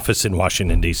need an office in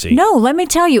Washington, D.C. No, let me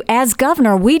tell you, as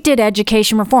governor, we did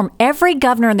education reform. Every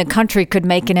governor in the country could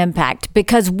make an impact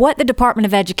because what the Department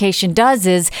of Education does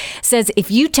is says,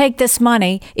 if you take this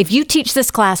money, if you teach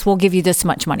this class, we'll give you this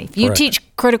much money. If you teach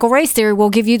critical race theory, we'll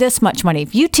give you this much money.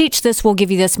 If you teach this, we'll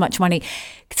give you this much money.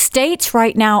 States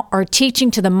right now are teaching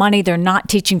to the money. They're not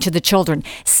teaching to the children.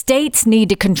 States need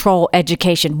to control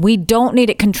education. We don't need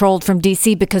it controlled from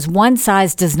D.C. because one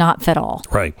size does not fit all.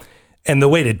 Right. And the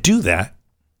way to do that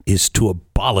is to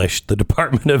abolish the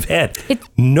Department of Ed.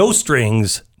 No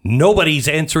strings. Nobody's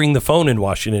answering the phone in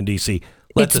Washington, D.C.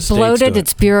 It's bloated,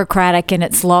 it's bureaucratic, and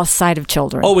it's lost sight of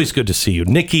children. Always good to see you.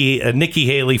 Nikki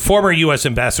Haley, former U.S.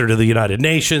 Ambassador to the United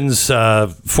Nations,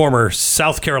 former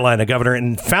South Carolina governor,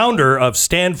 and founder of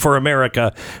Stand for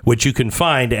America, which you can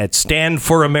find at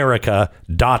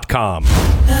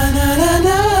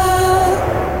standforamerica.com.